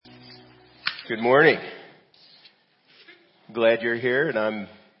Good morning. Glad you're here, and I'm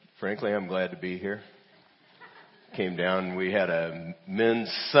glad to be here. Came down, we had a men's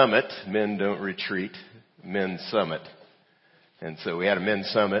summit, men don't retreat, men's summit. And so we had a men's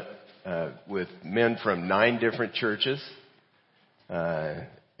summit with men from 9 different churches,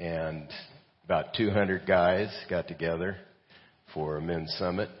 and about 200 guys got together for a men's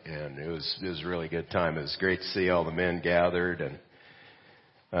summit, and it was a really good time. It was great to see all the men gathered, and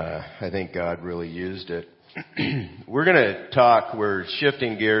I think God really used it. We're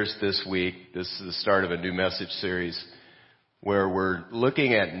shifting gears this week. This is the start of a new message series where we're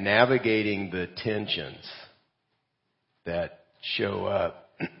looking at navigating the tensions that show up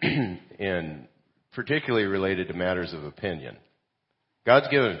in particularly related to matters of opinion. God's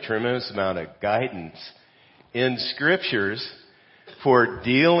given a tremendous amount of guidance in scriptures for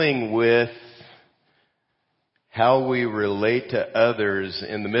dealing with how we relate to others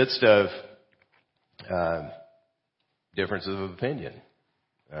in the midst of differences of opinion.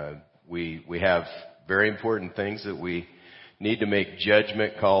 We have very important things that we need to make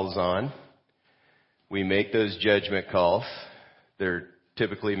judgment calls on. We make those judgment calls. They're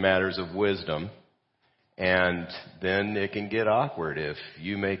typically matters of wisdom. And then it can get awkward if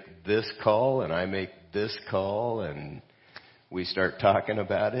you make this call and I make this call and we start talking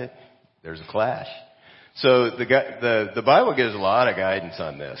about it. There's a clash. So the Bible gives a lot of guidance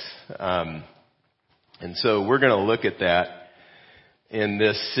on this. And so we're going to look at that in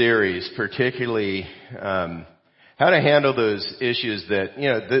this series, particularly how to handle those issues that,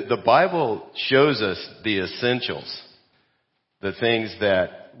 the Bible shows us the essentials, the things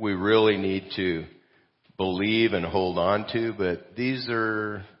that we really need to believe and hold on to, but these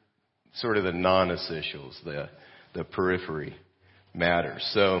are sort of the non-essentials, the periphery matters.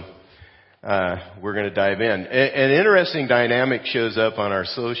 So we're going to dive in. An interesting dynamic shows up on our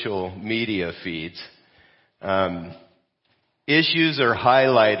social media feeds. Issues are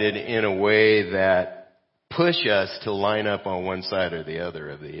highlighted in a way that push us to line up on one side or the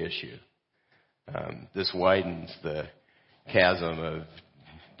other of the issue. This widens the chasm of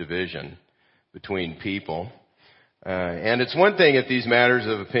division between people. And it's one thing if these matters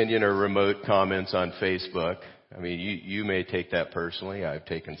of opinion are remote comments on Facebook. I mean, you may take that personally. I've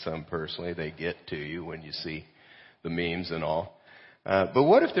taken some personally. They get to you when you see the memes and all. But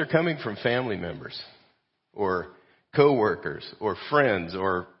what if they're coming from family members or coworkers or friends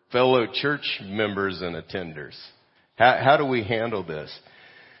or fellow church members and attenders? How do we handle this?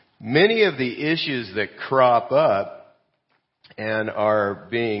 Many of the issues that crop up and are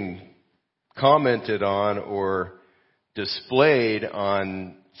being commented on or displayed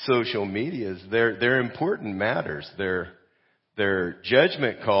on social medias, they're important matters. They're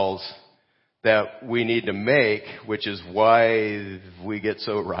judgment calls that we need to make, which is why we get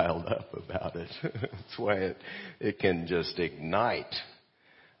so riled up about it. That's why it can just ignite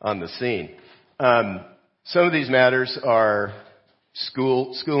on the scene. Some of these matters are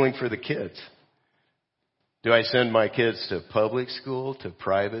schooling for the kids. Do I send my kids to public school, to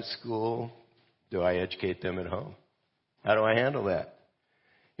private school? Do I educate them at home? How do I handle that?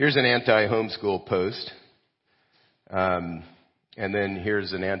 Here's an anti-homeschool post. And then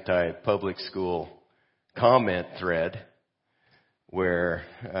here's an anti-public school comment thread where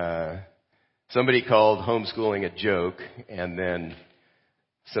somebody called homeschooling a joke and then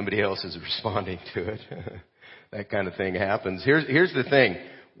somebody else is responding to it. That kind of thing happens. Here's the thing.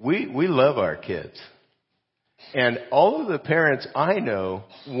 We love our kids. And all of the parents I know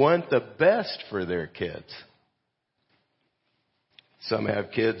want the best for their kids. Some have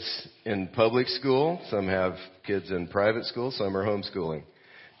kids in public school, some have kids in private school, some are homeschooling.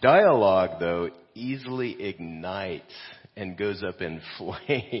 Dialogue, though, easily ignites and goes up in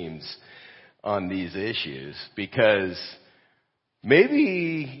flames on these issues because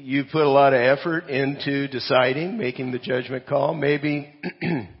maybe you put a lot of effort into deciding, making the judgment call. Maybe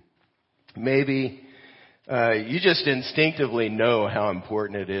you just instinctively know how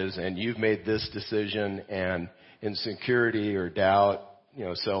important it is and you've made this decision and insecurity or doubt,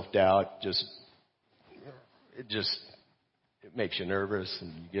 self-doubt, it makes you nervous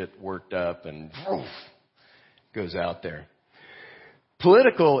and you get worked up and goes out there.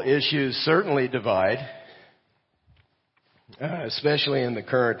 Political issues certainly divide, especially in the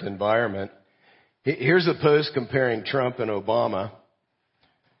current environment. Here's a post comparing Trump and Obama.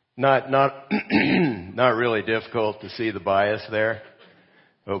 Not really difficult to see the bias there.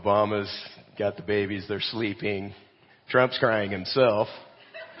 Obama's got the babies, they're sleeping. Trump's crying himself.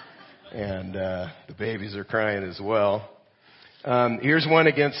 And the babies are crying as well. Here's one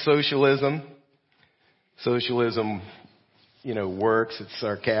against socialism. Socialism works. It's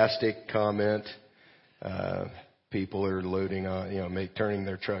sarcastic comment. People are loading on, turning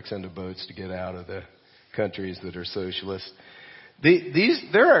their trucks into boats to get out of the countries that are socialist.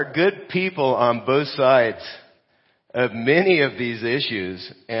 There are good people on both sides of many of these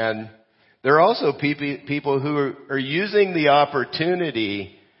issues, and there are also people who are using the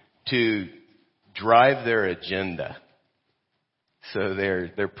opportunity to drive their agenda. So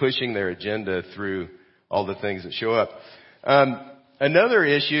they're pushing their agenda through all the things that show up. Another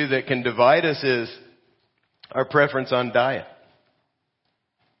issue that can divide us is our preference on diet.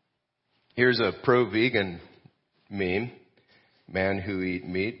 Here's a pro-vegan meme. Man who eat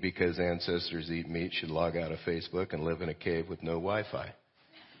meat because ancestors eat meat should log out of Facebook and live in a cave with no Wi-Fi.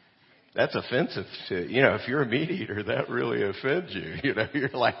 That's offensive to, if you're a meat eater, that really offends you.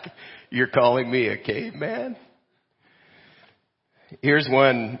 You're calling me a caveman? Here's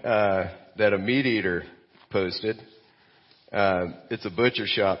one that a meat eater posted. It's a butcher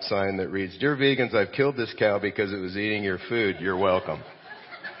shop sign that reads, "Dear vegans, I've killed this cow because it was eating your food. You're welcome."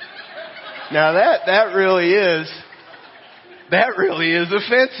 Now that really is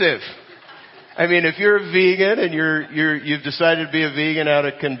offensive. I mean, if you're a vegan and you've decided to be a vegan out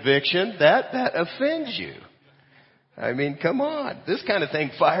of conviction, that offends you. I mean, come on. This kind of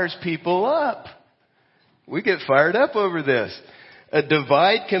thing fires people up. We get fired up over this. A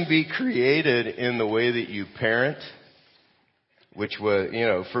divide can be created in the way that you parent, which was,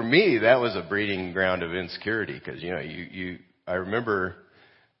 for me, that was a breeding ground of insecurity because, I remember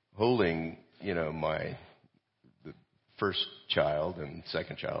holding, the first child and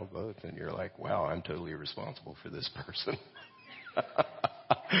second child both, and you're like, wow, I'm totally responsible for this person.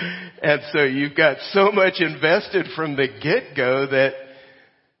 And so you've got so much invested from the get-go that,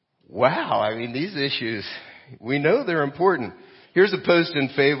 wow, I mean, these issues, we know they're important. Here's a post in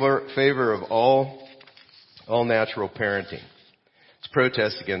favor of all natural parenting. It's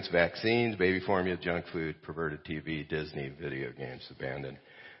protests against vaccines, baby formula, junk food, perverted TV, Disney, video games,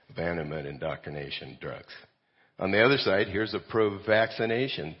 abandonment, indoctrination, drugs. On the other side, here's a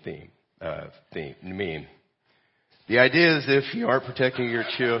pro-vaccination meme. The idea is if you aren't protecting your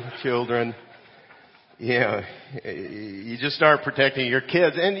children, you just aren't protecting your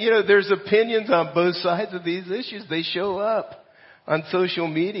kids. And, there's opinions on both sides of these issues. They show up on social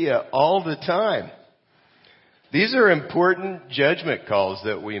media all the time. These are important judgment calls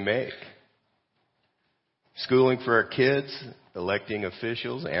that we make. Schooling for our kids, electing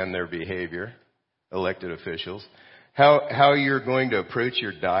officials and their behavior, elected officials, how you're going to approach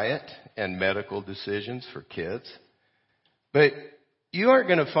your diet and medical decisions for kids. But you aren't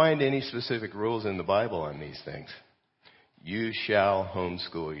going to find any specific rules in the Bible on these things. You shall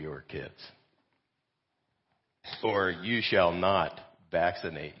homeschool your kids. Or you shall not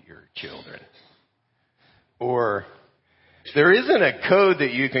vaccinate your children. Or there isn't a code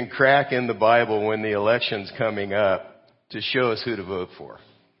that you can crack in the Bible when the election's coming up to show us who to vote for.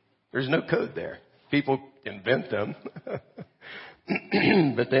 There's no code there. People invent them,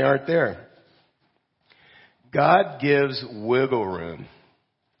 but they aren't there. God gives wiggle room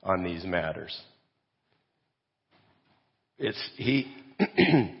on these matters. He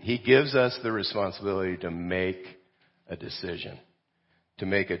gives us the responsibility to make a decision, to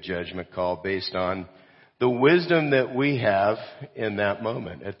make a judgment call based on the wisdom that we have in that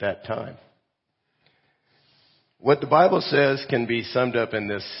moment, at that time. What the Bible says can be summed up in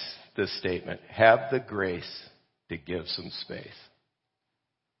this statement. Have the grace to give some space.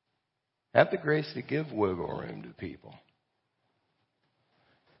 Have the grace to give wiggle room to people.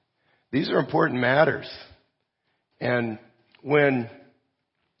 These are important matters. And when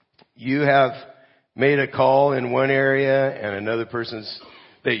you have made a call in one area and another person's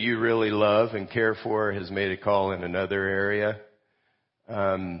that you really love and care for has made a call in another area,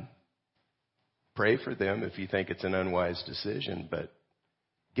 pray for them if you think it's an unwise decision, but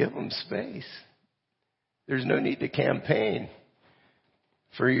give them space. There's no need to campaign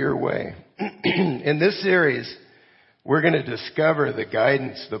for your way. In this series, we're going to discover the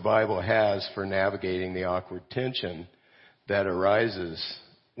guidance the Bible has for navigating the awkward tension that arises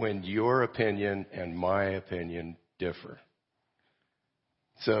when your opinion and my opinion differ.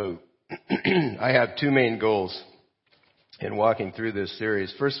 So I have two main goals in walking through this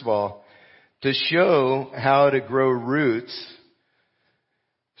series. First of all, to show how to grow roots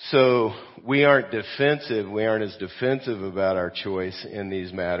so we aren't defensive. We aren't as defensive about our choice in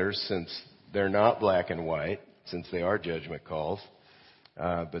these matters since they're not black and white, since they are judgment calls,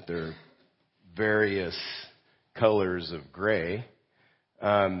 but they're various colors of gray.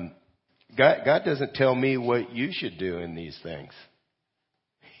 God doesn't tell me what you should do in these things.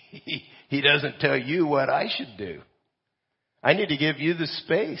 He doesn't tell you what I should do. I need to give you the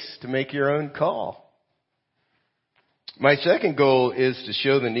space to make your own call. My second goal is to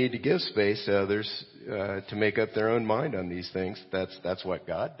show the need to give space to others to make up their own mind on these things. That's what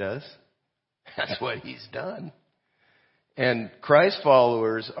God does. That's what He's done. And Christ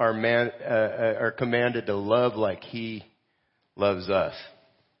followers are commanded to love like He loves us.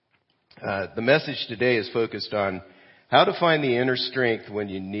 The message today is focused on how to find the inner strength when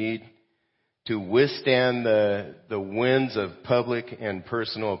you need to withstand the winds of public and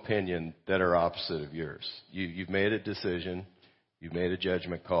personal opinion that are opposite of yours. You've made a decision. You've made a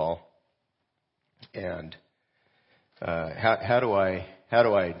judgment call. And how do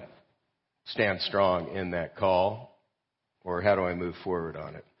I stand strong in that call? Or how do I move forward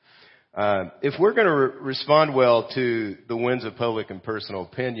on it? If we're going to respond well to the winds of public and personal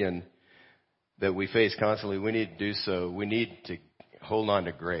opinion that we face constantly, we need to do so. We need to hold on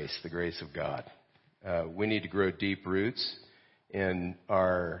to grace, the grace of God. We need to grow deep roots in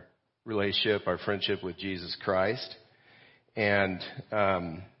our relationship, our friendship with Jesus Christ. And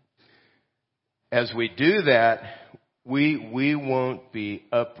as we do that, we won't be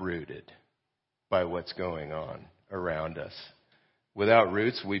uprooted by what's going on around us. Without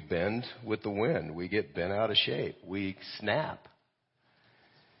roots, we bend with the wind. We get bent out of shape. We snap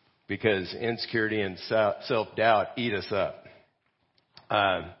because insecurity and self-doubt eat us up.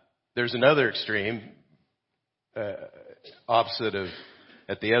 There's another extreme, opposite of,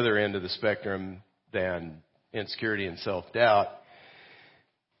 at the other end of the spectrum than insecurity and self-doubt.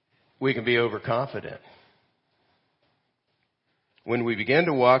 We can be overconfident. When we begin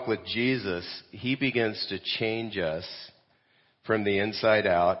to walk with Jesus, He begins to change us from the inside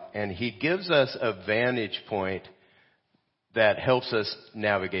out, and He gives us a vantage point that helps us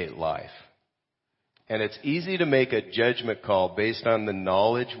navigate life. And it's easy to make a judgment call based on the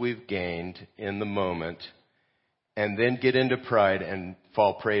knowledge we've gained in the moment and then get into pride and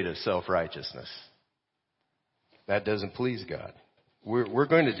fall prey to self-righteousness. That doesn't please God. We're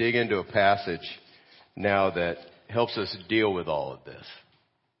going to dig into a passage now that helps us deal with all of this.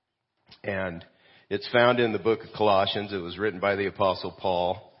 And it's found in the book of Colossians. It was written by the Apostle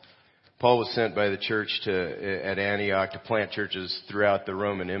Paul. Paul was sent by the church at Antioch to plant churches throughout the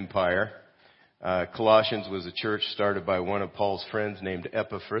Roman Empire. Colossians was a church started by one of Paul's friends named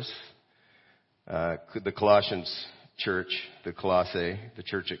Epaphras. The Colossians church, the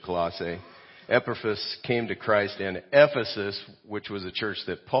church at Colossae. Epaphras came to Christ in Ephesus, which was a church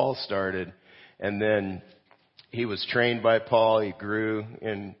that Paul started, and then he was trained by Paul. He grew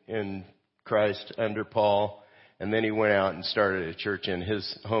in Christ under Paul, and then he went out and started a church in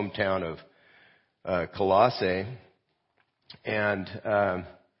his hometown of Colossae. And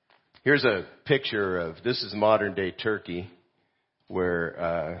here's a picture of, this is modern day Turkey,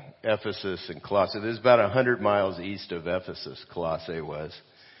 where Ephesus and Colossae, this is about 100 miles east of Ephesus, Colossae was,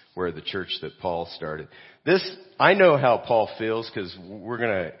 where the church that Paul started. I know how Paul feels, because we're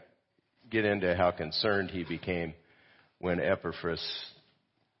going to get into how concerned he became when Epaphras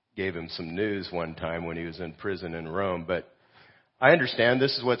gave him some news one time when he was in prison in Rome. But I understand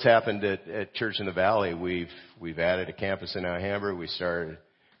this is what's happened at Church in the Valley. We've added a campus in Alhambra. We started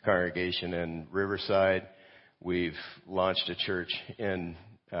a congregation in Riverside. We've launched a church in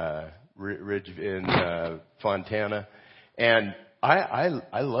Fontana. And I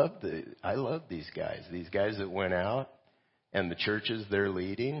love these guys. These guys that went out and the churches they're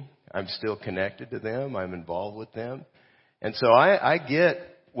leading. I'm still connected to them. I'm involved with them. And so I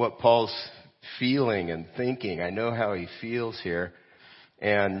get what Paul's feeling and thinking. I know how he feels here.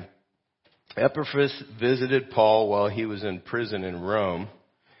 And Epaphras visited Paul while he was in prison in Rome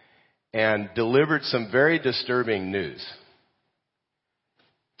and delivered some very disturbing news.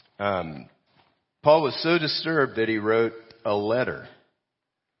 Paul was so disturbed that he wrote a letter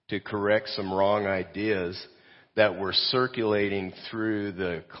to correct some wrong ideas that were circulating through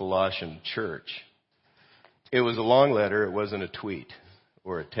the Colossian church. It was a long letter. It wasn't a tweet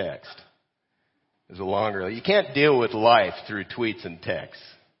or a text. It was a longer letter. You can't deal with life through tweets and texts.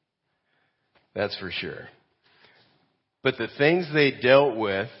 That's for sure. But the things they dealt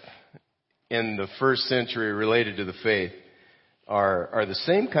with in the first century related to the faith are the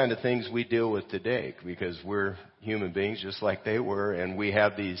same kind of things we deal with today, because we're human beings just like they were, and we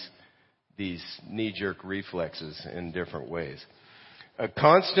have these knee-jerk reflexes in different ways. A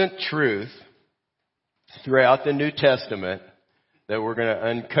constant truth throughout the New Testament that we're going to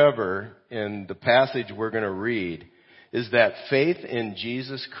uncover in the passage we're going to read is that faith in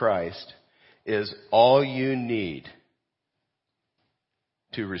Jesus Christ is all you need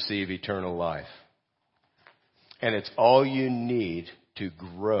to receive eternal life. And it's all you need to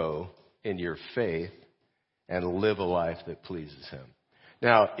grow in your faith and live a life that pleases him.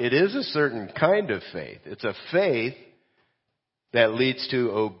 Now, it is a certain kind of faith. It's a faith that leads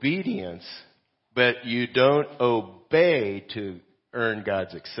to obedience, but you don't obey to earn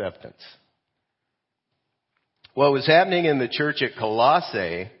God's acceptance. What was happening in the church at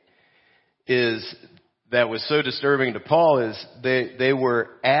Colossae is that was so disturbing to Paul is they were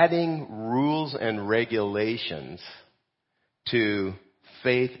adding rules and regulations to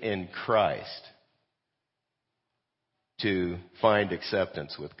faith in Christ to find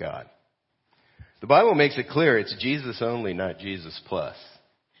acceptance with God. The Bible makes it clear it's Jesus only, not Jesus plus.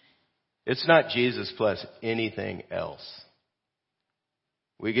 It's not Jesus plus anything else.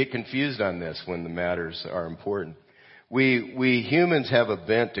 We get confused on this when the matters are important. We humans have a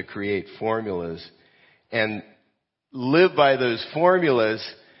bent to create formulas and live by those formulas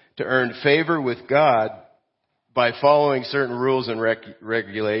to earn favor with God by following certain rules and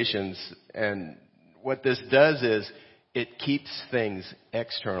regulations. And what this does is it keeps things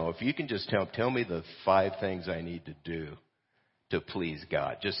external. If you can just tell me the 5 things I need to do to please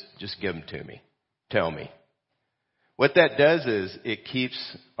God. Just give them to me. Tell me. What that does is it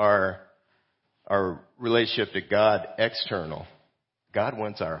keeps our relationship to God external. God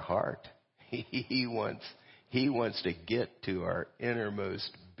wants our heart. He wants to get to our innermost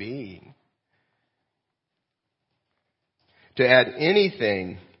being. To add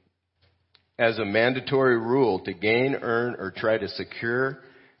anything as a mandatory rule to gain, earn, or try to secure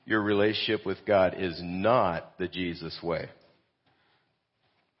your relationship with God is not the Jesus way.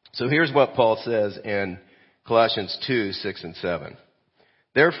 So here's what Paul says in Colossians 2, 6 and 7.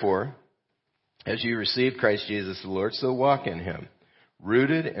 Therefore, as you received Christ Jesus the Lord, so walk in him,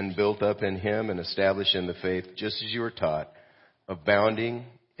 rooted and built up in him and established in the faith, just as you were taught, abounding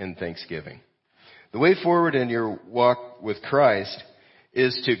in thanksgiving. The way forward in your walk with Christ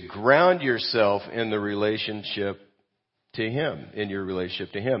is to ground yourself in the relationship to him, in your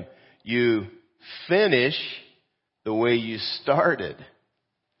relationship to him. You finish the way you started.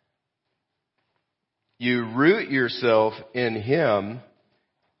 You root yourself in him,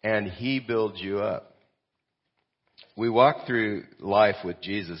 and he builds you up. We walk through life with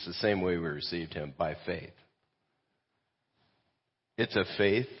Jesus the same way we received him, by faith. It's a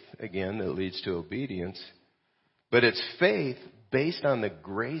faith, again, that leads to obedience, but it's faith based on the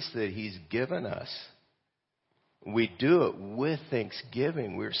grace that he's given us. We do it with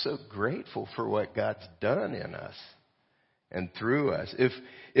thanksgiving. We're so grateful for what God's done in us and through us.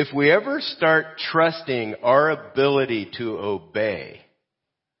 If we ever start trusting our ability to obey,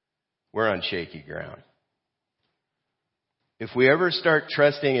 we're on shaky ground. If we ever start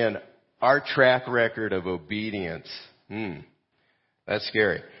trusting in our track record of obedience, that's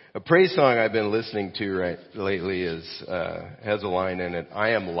scary. A praise song I've been listening to lately has a line in it,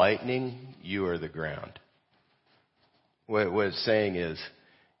 I am lightning, you are the ground. What it's saying is,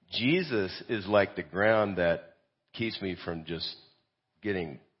 Jesus is like the ground that keeps me from just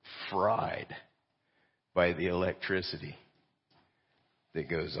getting fried by the electricity that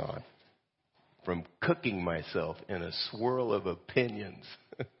goes on, from cooking myself in a swirl of opinions.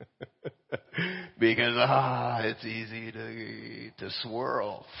 Because, it's easy to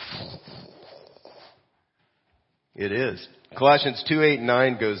swirl. It is. Colossians 2, 8, and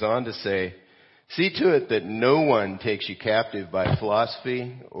 9 goes on to say, see to it that no one takes you captive by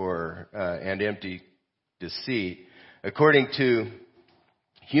philosophy and empty deceit, according to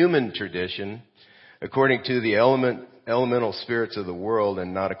human tradition, according to the elemental spirits of the world,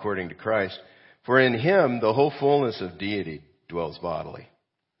 and not according to Christ. For in him the whole fullness of deity dwells bodily.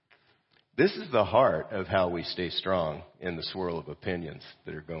 This is the heart of how we stay strong in the swirl of opinions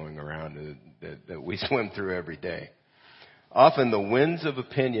that are going around that we swim through every day. Often the winds of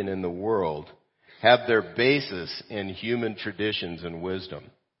opinion in the world have their basis in human traditions and wisdom.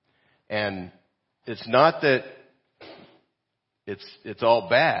 And it's not that it's all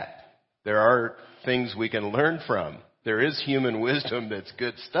bad. There are things we can learn from. There is human wisdom that's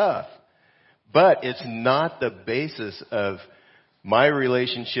good stuff. But it's not the basis of my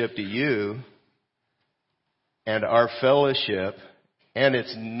relationship to you and our fellowship, and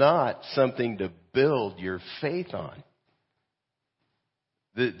it's not something to build your faith on.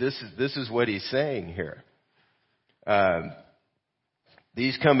 This is what he's saying here.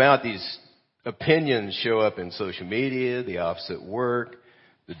 These opinions show up in social media, the office at work,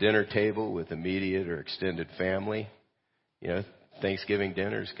 the dinner table with immediate or extended family. Thanksgiving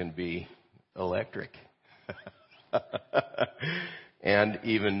dinners can be electric. And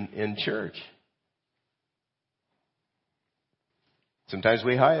even in church. Sometimes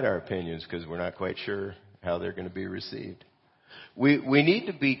we hide our opinions because we're not quite sure how they're going to be received. We need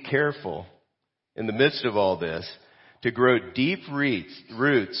to be careful in the midst of all this, to grow deep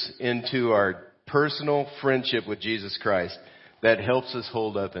roots into our personal friendship with Jesus Christ that helps us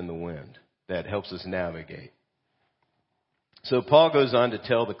hold up in the wind, that helps us navigate. So Paul goes on to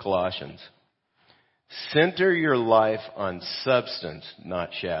tell the Colossians, center your life on substance, not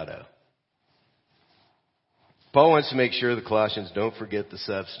shadow. Paul wants to make sure the Colossians don't forget the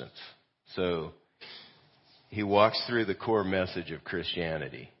substance. So he walks through the core message of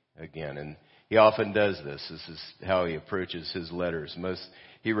Christianity again. And he often does this. This is how he approaches his letters.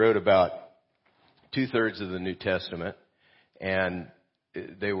 He wrote about 2/3 of the New Testament. And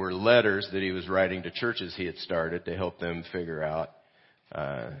they were letters that he was writing to churches he had started to help them figure out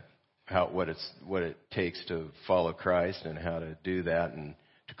what it takes to follow Christ and how to do that and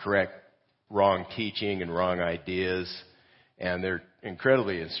to correct wrong teaching and wrong ideas. And they're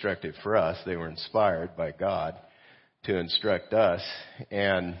incredibly instructive for us. They were inspired by God to instruct us.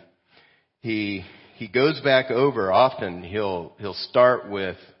 And he goes back over, often he'll start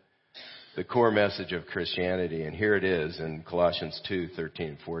with the core message of Christianity. And here it is in Colossians 2:13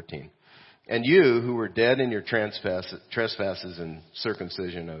 and 14. And you who were dead in your trespasses and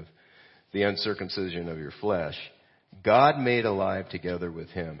the uncircumcision of your flesh, God made alive together with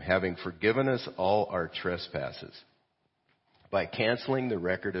him, having forgiven us all our trespasses by canceling the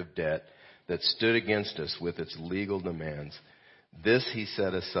record of debt that stood against us with its legal demands. This he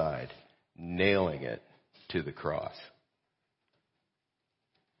set aside, nailing it to the cross.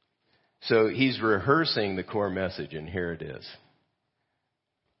 So he's rehearsing the core message, and here it is.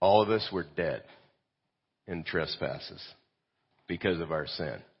 All of us were dead in trespasses because of our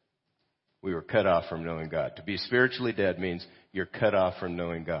sin. We were cut off from knowing God. To be spiritually dead means you're cut off from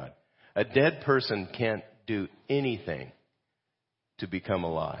knowing God. A dead person can't do anything to become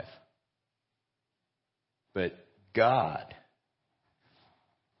alive. But God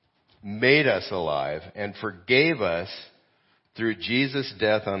made us alive and forgave us through Jesus'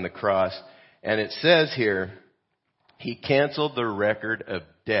 death on the cross. And it says here, he canceled the record of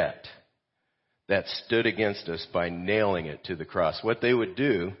debt that stood against us by nailing it to the cross. What they would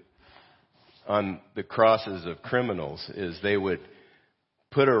do on the crosses of criminals is they would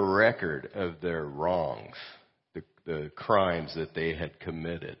put a record of their wrongs, the crimes that they had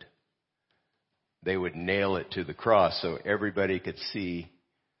committed. They would nail it to the cross so everybody could see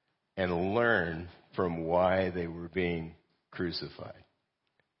and learn from why they were being crucified.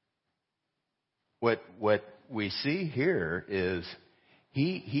 What we see here is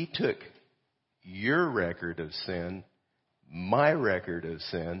he took your record of sin, my record of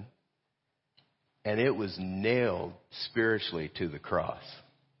sin, and it was nailed spiritually to the cross.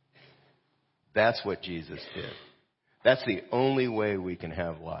 That's what Jesus did. That's the only way we can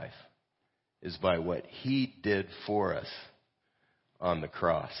have life, is by what he did for us on the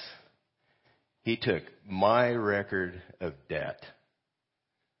cross. He took my record of debt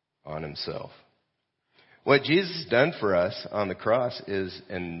on himself. What Jesus has done for us on the cross is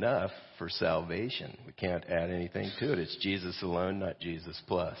enough for salvation. We can't add anything to it. It's Jesus alone, not Jesus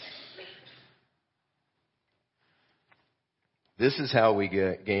plus. This is how we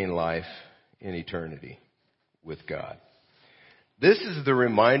gain life in eternity with God. This is the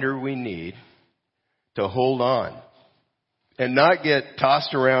reminder we need to hold on and not get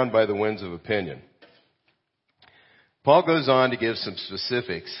tossed around by the winds of opinion. Paul goes on to give some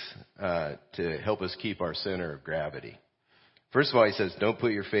specifics to help us keep our center of gravity. First of all, he says, don't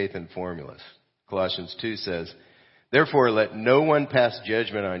put your faith in formulas. Colossians 2 says, therefore, let no one pass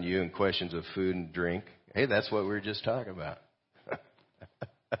judgment on you in questions of food and drink. Hey, that's what we were just talking about.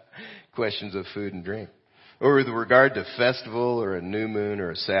 Questions of food and drink. Or with regard to festival or a new moon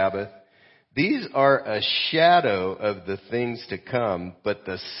or a Sabbath. These are a shadow of the things to come, but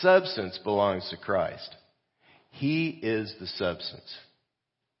the substance belongs to Christ. He is the substance.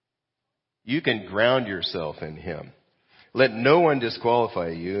 You can ground yourself in him. Let no one disqualify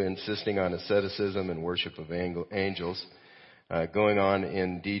you, insisting on asceticism and worship of angels, going on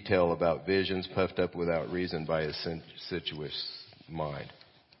in detail about visions puffed up without reason by a sensuous mind.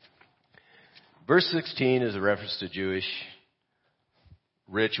 Verse 16 is a reference to Jewish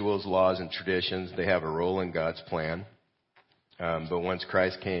rituals, laws, and traditions. They have a role in God's plan. But once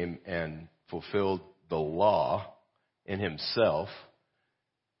Christ came and fulfilled the law in himself,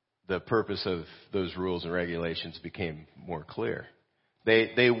 the purpose of those rules and regulations became more clear.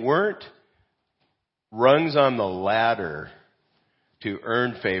 They weren't rungs on the ladder to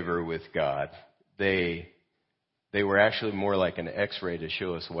earn favor with God. They were actually more like an X-ray to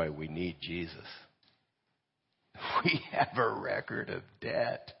show us why we need Jesus. We have a record of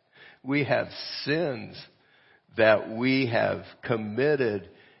debt. We have sins that we have committed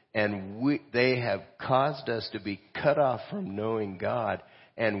And they have caused us to be cut off from knowing God.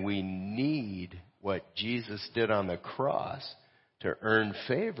 And we need what Jesus did on the cross to earn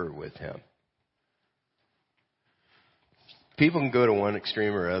favor with him. People can go to one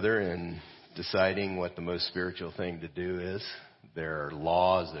extreme or other in deciding what the most spiritual thing to do is. There are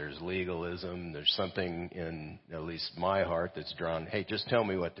laws, there's legalism, there's something in at least my heart that's drawn, hey, just tell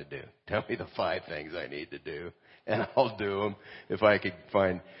me what to do. Tell me the 5 things I need to do, and I'll do them if I could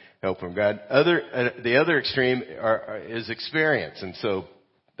find help from God. The other extreme is experience, and so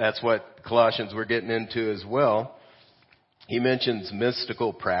that's what Colossians were getting into as well. He mentions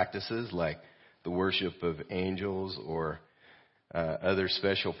mystical practices like the worship of angels or other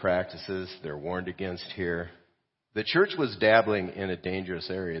special practices they're warned against here. The church was dabbling in a dangerous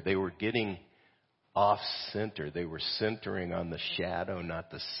area. They were getting off center. They were centering on the shadow,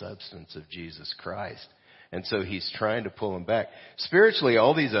 not the substance of Jesus Christ. And so he's trying to pull them back. Spiritually,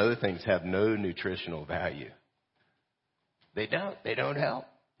 all these other things have no nutritional value. They don't. They don't help.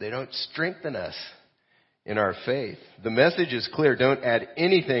 They don't strengthen us in our faith. The message is clear. Don't add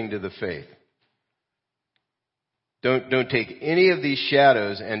anything to the faith. Don't take any of these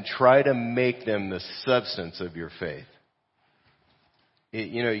shadows and try to make them the substance of your faith.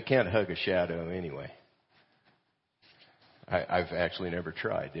 You can't hug a shadow anyway. I've actually never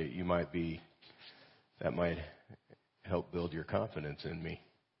tried. That might help build your confidence in me.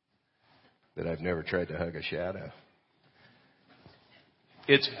 That I've never tried to hug a shadow.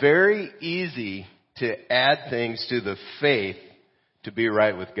 It's very easy to add things to the faith to be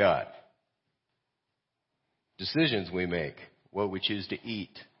right with God. Decisions we make, what we choose to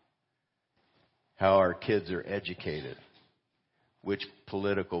eat, how our kids are educated, which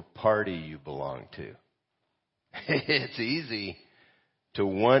political party you belong to. It's easy to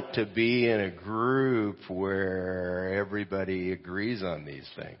want to be in a group where everybody agrees on these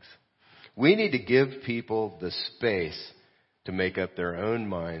things. We need to give people the space to make up their own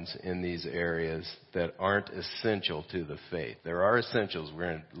minds in these areas that aren't essential to the faith. There are essentials.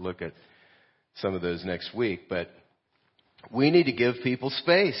 We're going to look at some of those next week, but we need to give people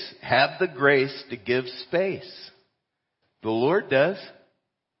space. Have the grace to give space. The Lord does.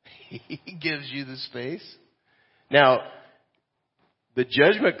 He gives you the space. Now, the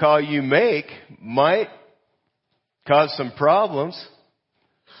judgment call you make might cause some problems.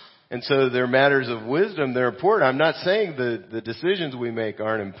 And so they're matters of wisdom. They're important. I'm not saying the decisions we make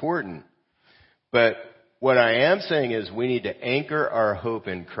aren't important. But what I am saying is we need to anchor our hope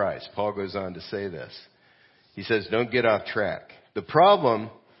in Christ. Paul goes on to say this. He says, don't get off track. The problem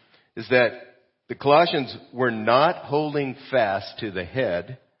is that the Colossians were not holding fast to the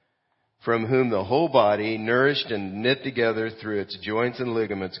head, from whom the whole body, nourished and knit together through its joints and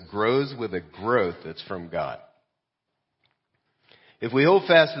ligaments, grows with a growth that's from God. If we hold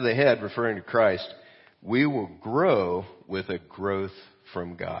fast to the head, referring to Christ, we will grow with a growth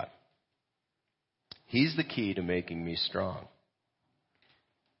from God. He's the key to making me strong.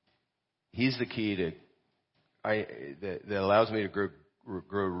 He's the key that allows me to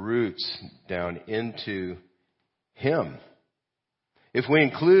grow roots down into Him. If we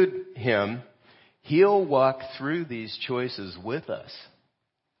include Him, He'll walk through these choices with us.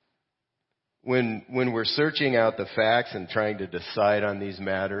 When we're searching out the facts and trying to decide on these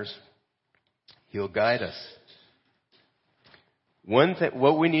matters, He'll guide us.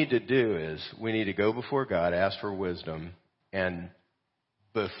 What we need to do is we need to go before God, ask for wisdom, and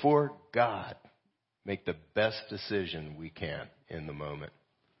before God, make the best decision we can in the moment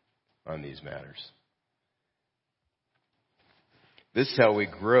on these matters. This is how we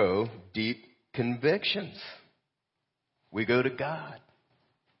grow deep convictions. We go to God.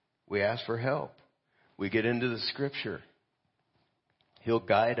 We ask for help. We get into the Scripture. He'll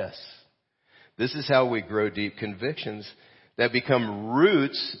guide us. This is how we grow deep convictions that become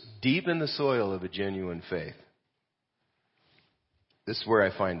roots deep in the soil of a genuine faith. This is where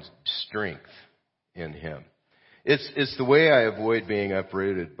I find strength in Him. It's the way I avoid being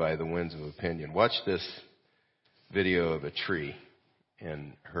uprooted by the winds of opinion. Watch this video of a tree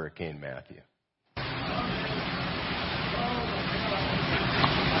in Hurricane Matthew.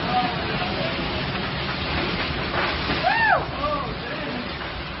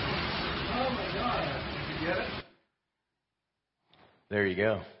 There you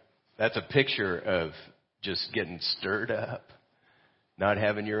go. That's a picture of just getting stirred up, not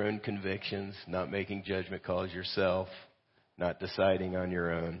having your own convictions, not making judgment calls yourself, not deciding on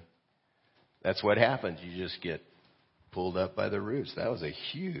your own. That's what happens. You just get pulled up by the roots. That was a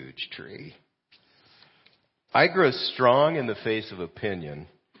huge tree. I grow strong in the face of opinion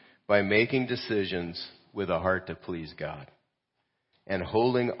by making decisions with a heart to please God. and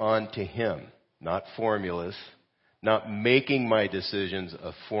holding on to Him, not formulas, not making my decisions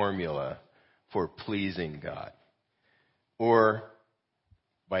a formula for pleasing God, or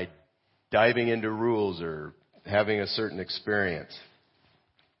by diving into rules or having a certain experience.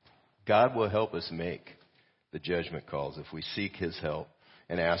 God will help us make the judgment calls if we seek His help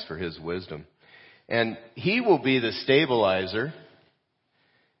and ask for His wisdom. And He will be the stabilizer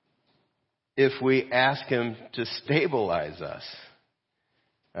if we ask Him to stabilize us.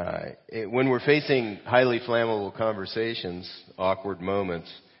 When we're facing highly flammable conversations, awkward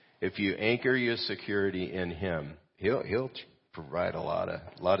moments, if you anchor your security in Him, He'll provide a lot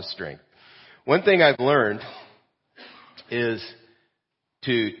of strength. One thing I've learned is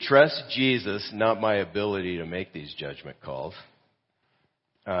to trust Jesus, not my ability to make these judgment calls.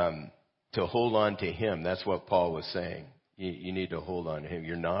 To hold on to Him. That's what Paul was saying. You need to hold on to Him.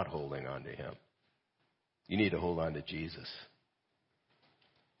 You're not holding on to Him. You need to hold on to Jesus.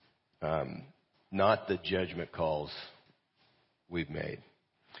 Not the judgment calls we've made.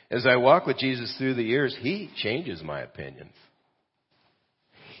 As I walk with Jesus through the years, He changes my opinions.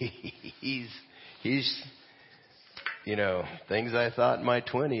 He's things I thought in my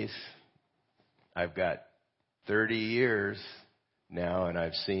 20s, I've got 30 years now, and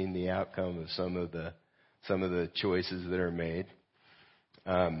I've seen the outcome of some of the choices that are made.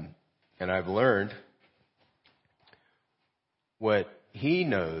 And I've learned what He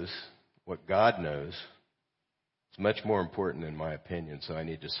knows, what God knows, is much more important than my opinion. So I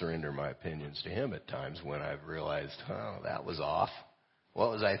need to surrender my opinions to Him at times when I've realized, that was off.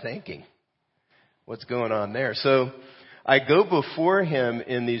 What was I thinking? What's going on there? So I go before Him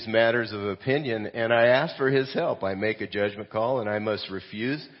in these matters of opinion, and I ask for His help. I make a judgment call, and I must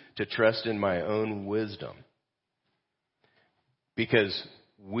refuse to trust in my own wisdom. Because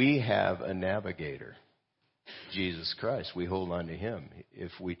we have a navigator, Jesus Christ. We hold on to Him.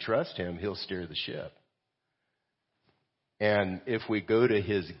 If we trust Him, He'll steer the ship. And if we go to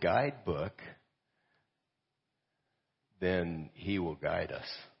His guidebook, then He will guide us.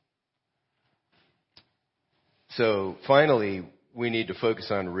 So finally, we need to focus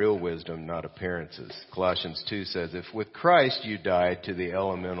on real wisdom, not appearances. Colossians 2 says, if with Christ you died to the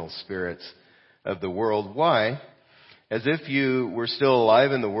elemental spirits of the world, why? As if you were still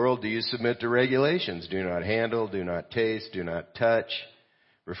alive in the world, do you submit to regulations? Do not handle, do not taste, do not touch,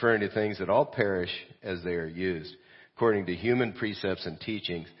 referring to things that all perish as they are used, according to human precepts and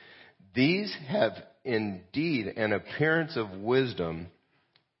teachings. These have indeed an appearance of wisdom,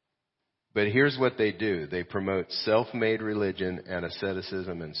 but here's what they do. They promote self-made religion and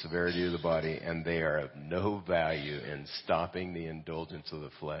asceticism and severity of the body, and they are of no value in stopping the indulgence of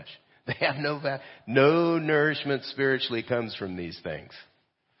the flesh. They have no value. No nourishment spiritually comes from these things.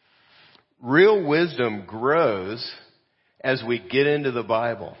 Real wisdom grows as we get into the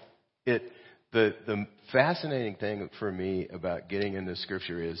Bible. The fascinating thing for me about getting into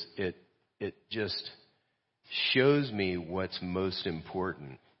Scripture is it just shows me what's most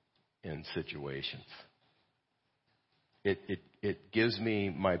important in situations. It gives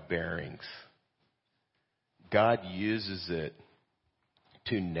me my bearings. God uses it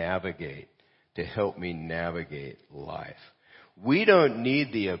to navigate, to help me navigate life. We don't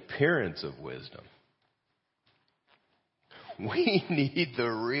need the appearance of wisdom. We need the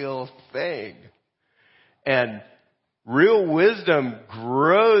real thing. And real wisdom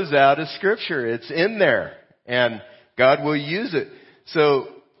grows out of Scripture. It's in there. And God will use it. So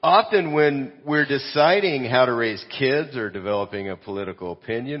often when we're deciding how to raise kids or developing a political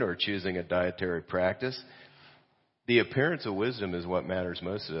opinion or choosing a dietary practice, the appearance of wisdom is what matters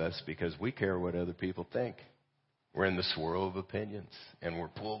most to us because we care what other people think. We're in the swirl of opinions and we're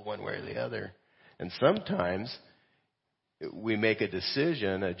pulled one way or the other. And sometimes we make a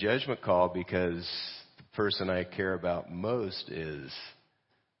decision, a judgment call, because the person I care about most is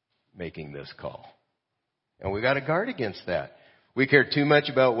making this call. And we got to guard against that. We care too much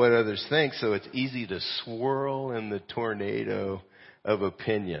about what others think, so it's easy to swirl in the tornado of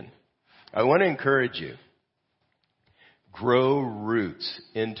opinion. I want to encourage you. Grow roots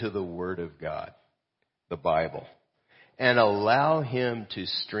into the Word of God, the Bible, and allow Him to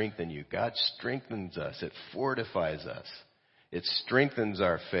strengthen you. God strengthens us. It fortifies us. It strengthens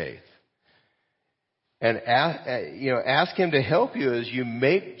our faith. And ask Him to help you as you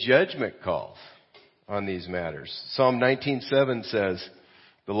make judgment calls on these matters. Psalm 19:7 says,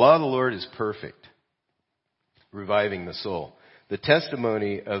 "The law of the Lord is perfect, reviving the soul. The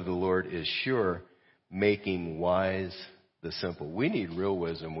testimony of the Lord is sure, making wise the simple." We need real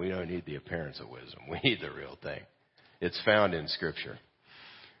wisdom. We don't need the appearance of wisdom. We need the real thing. It's found in Scripture.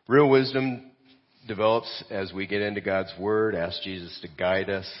 Real wisdom develops as we get into God's Word, ask Jesus to guide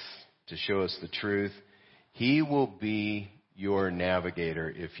us, to show us the truth, He will be your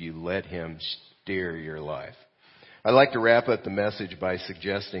navigator if you let Him steer your life. I'd like to wrap up the message by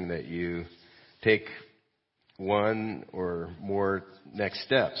suggesting that you take one or more next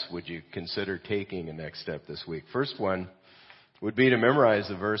steps. Would you consider taking a next step this week? First one would be to memorize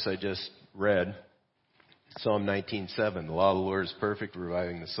the verse I just read, Psalm 19:7. The law of the Lord is perfect,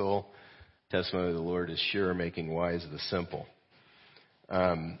 reviving the soul. Testimony of the Lord is sure, making wise the simple.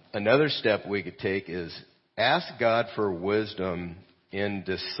 Another step we could take is ask God for wisdom in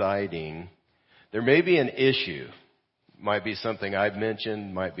deciding. There may be an issue. Might be something I've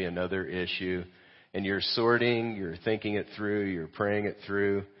mentioned, might be another issue. And you're sorting, you're thinking it through, you're praying it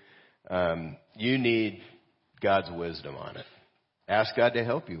through. You need God's wisdom on it. Ask God to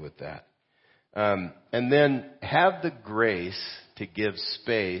help you with that. And then have the grace to give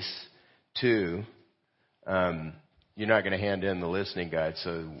space to, you're not going to hand in the listening guide,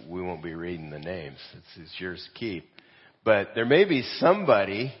 so we won't be reading the names. It's yours to keep. But there may be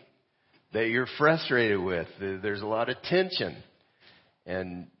somebody that you're frustrated with. There's a lot of tension.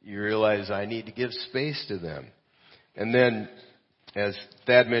 And you realize I need to give space to them. And then, as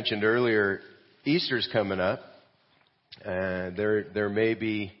Thad mentioned earlier, Easter's coming up. There may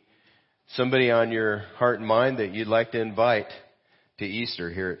be somebody on your heart and mind that you'd like to invite to Easter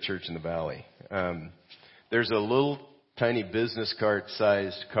here at Church in the Valley. There's a little tiny business card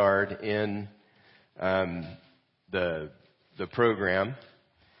sized card in the program.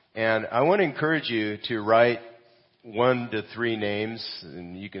 And I want to encourage you to write 1 to 3 names,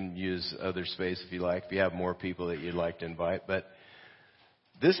 and you can use other space if you like, if you have more people that you'd like to invite. But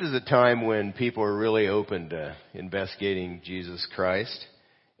this is a time when people are really open to investigating Jesus Christ.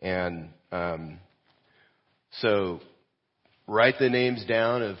 And so write the names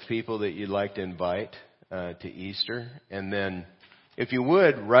down of people that you'd like to invite to Easter. And then, if you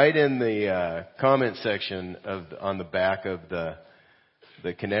would, write in the comment section on the back of the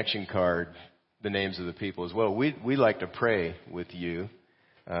connection card the names of the people as well. We'd like to pray with you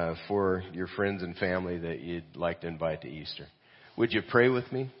for your friends and family that you'd like to invite to Easter. Would you pray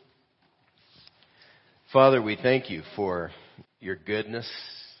with me? Father, we thank you for your goodness,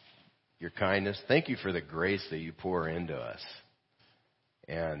 your kindness. Thank you for the grace that you pour into us.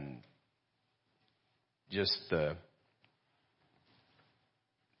 And just the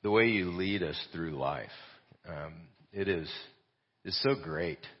way you lead us through life. It's so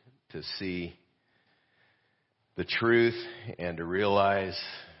great to see the truth and to realize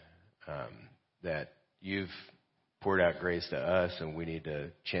that you've poured out grace to us and we need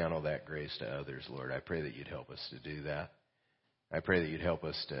to channel that grace to others, Lord. I pray that you'd help us to do that. I pray that you'd help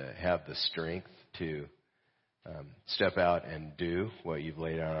us to have the strength to step out and do what you've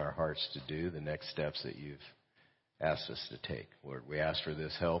laid on our hearts to do, the next steps that you've asked us to take. Lord, we ask for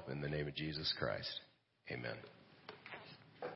this help in the name of Jesus Christ. Amen.